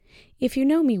If you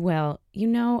know me well, you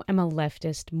know I'm a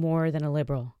leftist more than a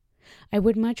liberal. I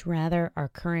would much rather our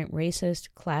current racist,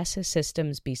 classist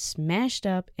systems be smashed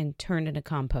up and turned into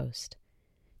compost.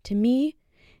 To me,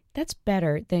 that's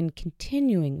better than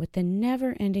continuing with the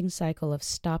never-ending cycle of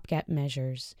stopgap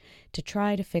measures to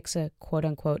try to fix a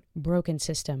quote-unquote broken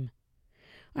system.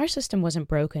 Our system wasn't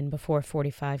broken before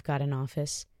 45 got in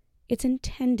office. It's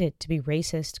intended to be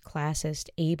racist, classist,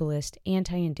 ableist,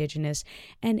 anti-indigenous,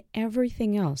 and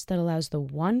everything else that allows the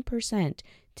 1%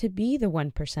 to be the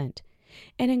 1%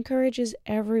 and encourages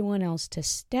everyone else to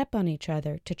step on each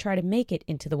other to try to make it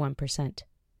into the 1%.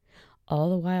 All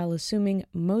the while assuming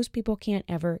most people can't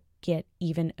ever get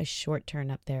even a short turn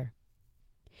up there.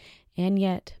 And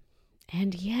yet,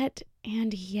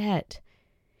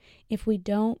 if we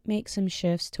don't make some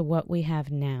shifts to what we have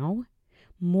now,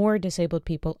 more disabled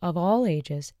people of all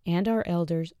ages and our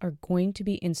elders are going to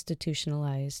be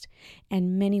institutionalized,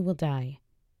 and many will die.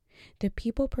 The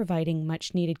people providing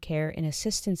much-needed care and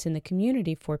assistance in the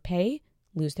community for pay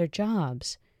lose their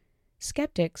jobs.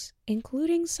 Skeptics,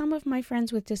 including some of my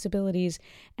friends with disabilities,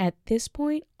 at this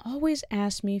point always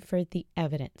ask me for the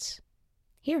evidence.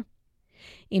 Here,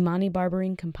 Imani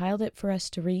Barbering compiled it for us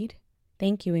to read.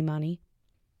 Thank you, Imani.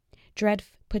 Dred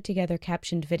put together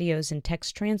captioned videos and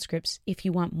text transcripts if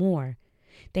you want more.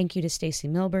 Thank you to Stacey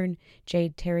Milburn,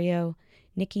 Jade Terrio,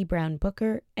 Nikki Brown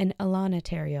Booker, and Alana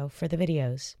Terrio for the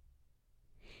videos.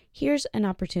 Here's an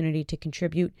opportunity to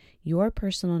contribute your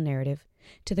personal narrative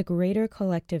to the greater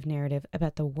collective narrative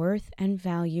about the worth and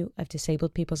value of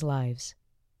disabled people's lives.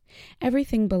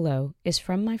 Everything below is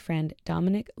from my friend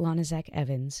Dominic Lonizak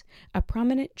Evans, a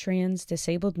prominent trans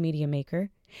disabled media maker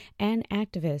and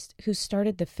activist who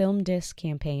started the Film Dis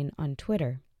campaign on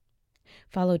Twitter.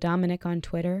 Follow Dominic on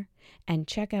Twitter and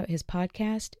check out his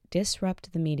podcast,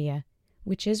 Disrupt the Media,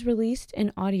 which is released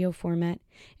in audio format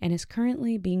and is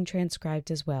currently being transcribed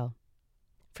as well.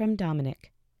 From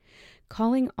Dominic: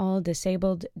 calling all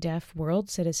disabled, deaf world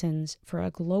citizens for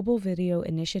a global video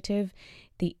initiative,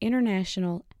 the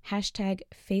international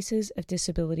 #Faces of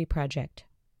Disability Project.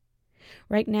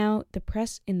 Right now, the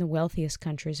press in the wealthiest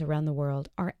countries around the world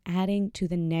are adding to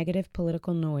the negative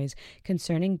political noise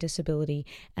concerning disability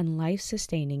and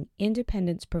life-sustaining,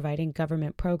 independence-providing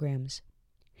government programs.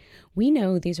 We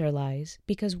know these are lies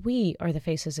because we are the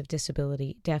faces of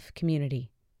disability, deaf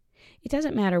community. It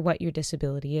doesn't matter what your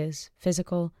disability is: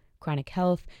 physical, chronic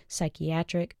health,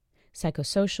 psychiatric,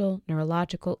 psychosocial,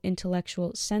 neurological,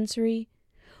 intellectual, sensory,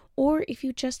 or if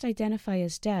you just identify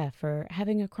as deaf or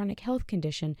having a chronic health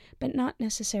condition but not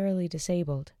necessarily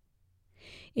disabled.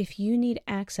 If you need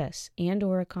access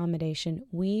and/or accommodation,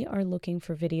 we are looking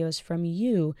for videos from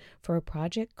you for a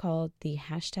project called the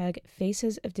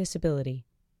 #Faces of Disability.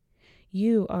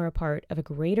 You are a part of a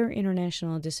greater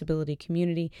international disability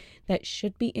community that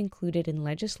should be included in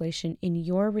legislation in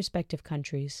your respective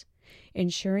countries,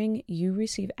 ensuring you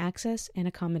receive access and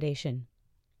accommodation.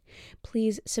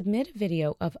 Please submit a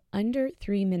video of under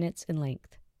 3 minutes in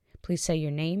length. Please say your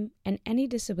name and any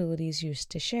disabilities you wish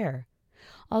to share.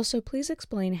 Also, please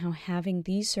explain how having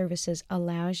these services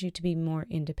allows you to be more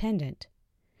independent.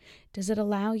 Does it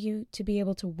allow you to be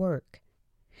able to work?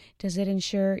 Does it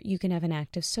ensure you can have an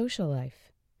active social life?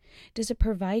 Does it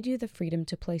provide you the freedom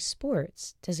to play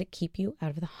sports? Does it keep you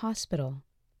out of the hospital?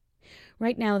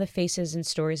 Right now, the faces and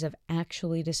stories of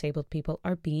actually disabled people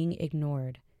are being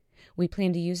ignored. We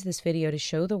plan to use this video to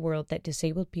show the world that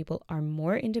disabled people are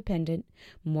more independent,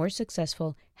 more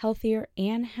successful, healthier,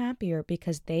 and happier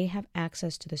because they have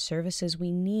access to the services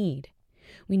we need.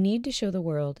 We need to show the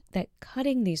world that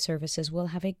cutting these services will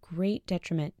have a great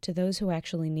detriment to those who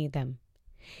actually need them.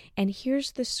 And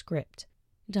here's the script.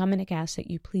 Dominic asks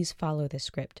that you please follow this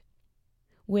script.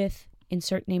 With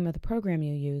insert name of the program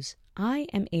you use, I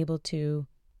am able to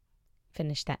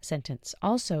finish that sentence.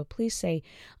 Also, please say,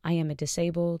 I am a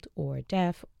disabled or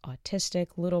deaf, autistic,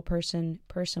 little person,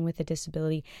 person with a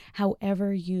disability,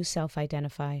 however you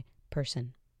self-identify,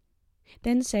 person.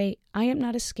 Then say, I am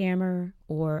not a scammer,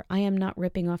 or I am not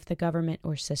ripping off the government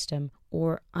or system,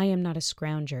 or I am not a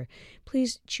scrounger.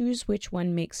 Please choose which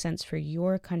one makes sense for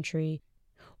your country,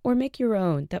 or make your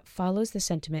own that follows the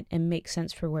sentiment and makes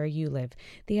sense for where you live.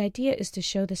 The idea is to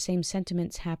show the same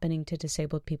sentiments happening to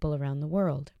disabled people around the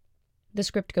world. The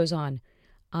script goes on.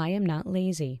 I am not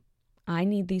lazy. I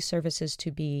need these services to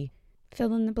be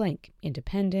fill in the blank,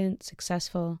 independent,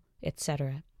 successful,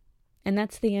 etc. And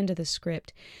that's the end of the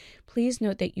script. Please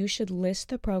note that you should list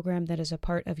the program that is a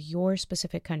part of your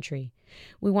specific country.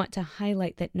 We want to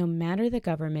highlight that no matter the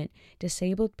government,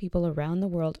 disabled people around the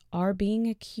world are being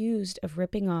accused of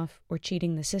ripping off or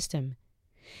cheating the system.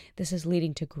 This is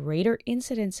leading to greater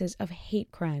incidences of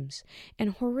hate crimes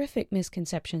and horrific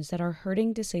misconceptions that are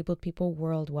hurting disabled people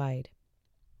worldwide.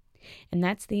 And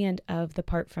that's the end of the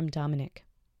part from Dominic.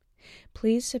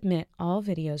 Please submit all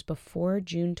videos before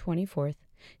June 24th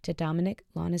to Dominic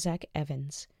Lonizak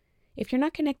Evans. If you're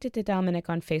not connected to Dominic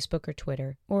on Facebook or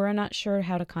Twitter, or are not sure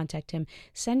how to contact him,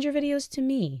 send your videos to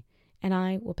me, and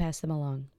I will pass them along.